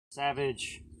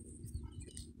Savage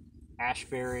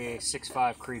Ashbury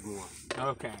 6.5 Creedmoor.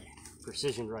 Okay.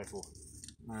 Precision rifle.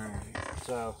 Alright.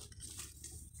 So,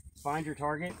 find your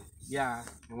target. Yeah.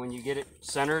 And when you get it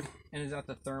centered. And is that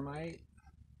the thermite?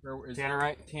 Or is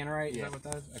Tannerite? Tannerite, Yeah. is that what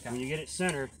that is? Okay. When you get it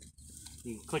centered,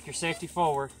 you click your safety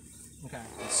forward. Okay.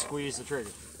 And squeeze the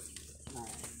trigger.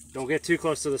 Alright. Don't get too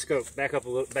close to the scope. Back up a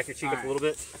little, back your cheek up a little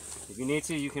bit. If you need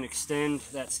to, you can extend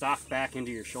that stock back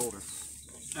into your shoulder.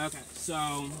 Okay, so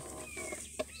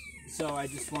I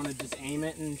just want to just aim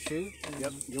it and shoot. And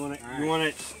yep. You want it.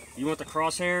 Right. You want the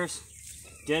crosshairs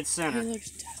dead center. All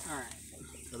right.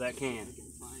 So that can.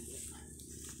 Find it.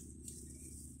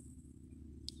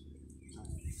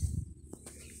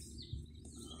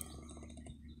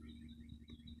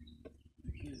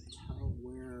 I can't tell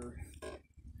where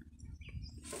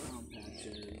ground patch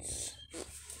is.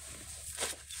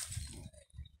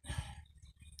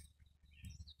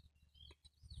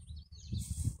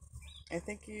 I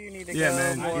think you need to Yeah, go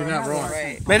man, more you're not wrong.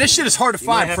 right. Man, this shit is hard to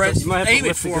find, friends. You might have Aim to it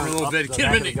lift the for him gun a little up, bit. the Get him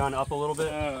back in of the the gun up a little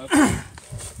bit. Okay. Like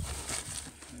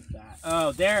that.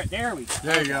 Oh, there we go.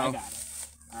 There you okay, go. I got it.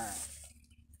 All right.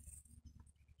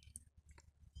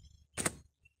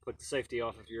 Put the safety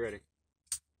off if you're ready.